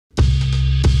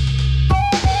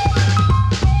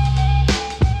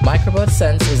Microbot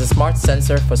Sense is a smart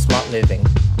sensor for smart living.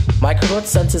 Microbot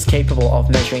Sense is capable of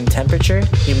measuring temperature,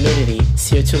 humidity,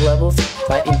 CO2 levels,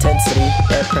 light intensity,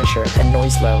 air pressure, and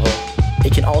noise level.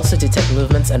 It can also detect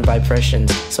movements and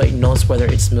vibrations, so it knows whether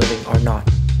it's moving or not.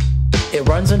 It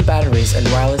runs on batteries and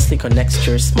wirelessly connects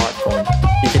to your smartphone.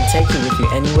 You can take it with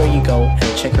you anywhere you go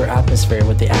and check your atmosphere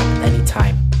with the app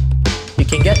anytime. You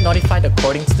can get notified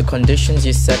according to the conditions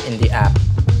you set in the app.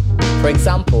 For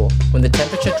example, when the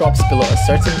temperature drops below a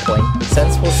certain point,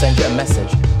 Sense will send you a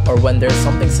message, or when there's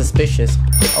something suspicious,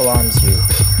 it alarms you.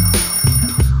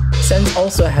 Sense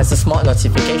also has a smart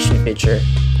notification feature.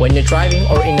 When you're driving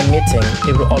or in a meeting,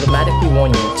 it will automatically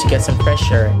warn you to get some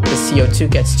fresh air if the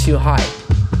CO2 gets too high.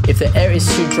 If the air is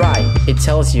too dry, it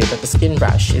tells you that the skin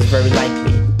rash is very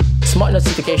likely. Smart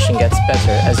notification gets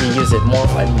better as you use it more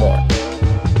and more.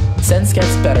 Sense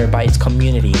gets better by its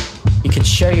community. You can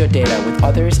share your data with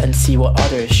others and see what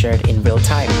others shared in real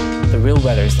time, the real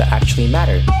weathers that actually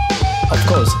matter. Of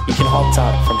course, you can opt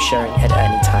out from sharing at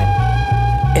any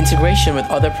time. Integration with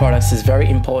other products is very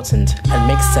important and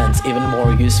makes Sense even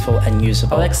more useful and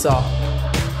usable. Alexa,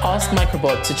 ask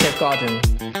Microbot to check garden.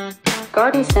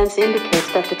 Garden Sense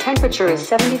indicates that the temperature is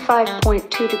 75.2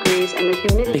 degrees and the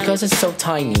humidity... Because it's so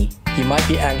tiny, you might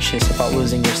be anxious about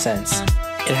losing your Sense.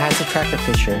 It has a tracker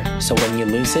feature, so when you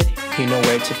lose it, you know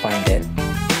where to find it.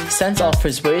 Sense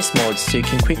offers various modes so you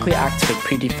can quickly activate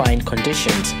predefined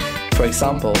conditions. For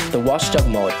example, the watchdog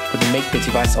mode would make the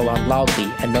device alarm loudly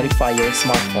and notify your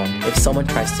smartphone if someone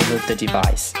tries to move the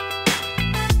device.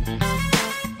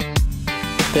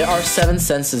 There are 7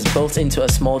 sensors built into a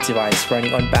small device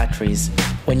running on batteries.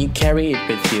 When you carry it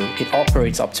with you, it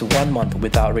operates up to 1 month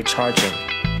without recharging.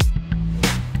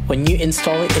 When you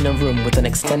install it in a room with an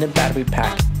extended battery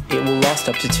pack, it will last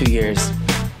up to 2 years.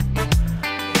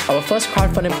 Our first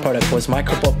crowdfunding product was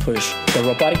Microbot Push, the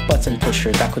robotic button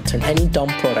pusher that could turn any dumb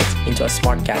product into a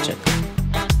smart gadget.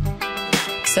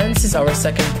 Sense is our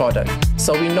second product,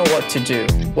 so we know what to do,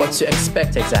 what to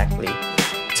expect exactly.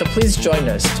 So please join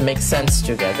us to make sense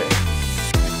together.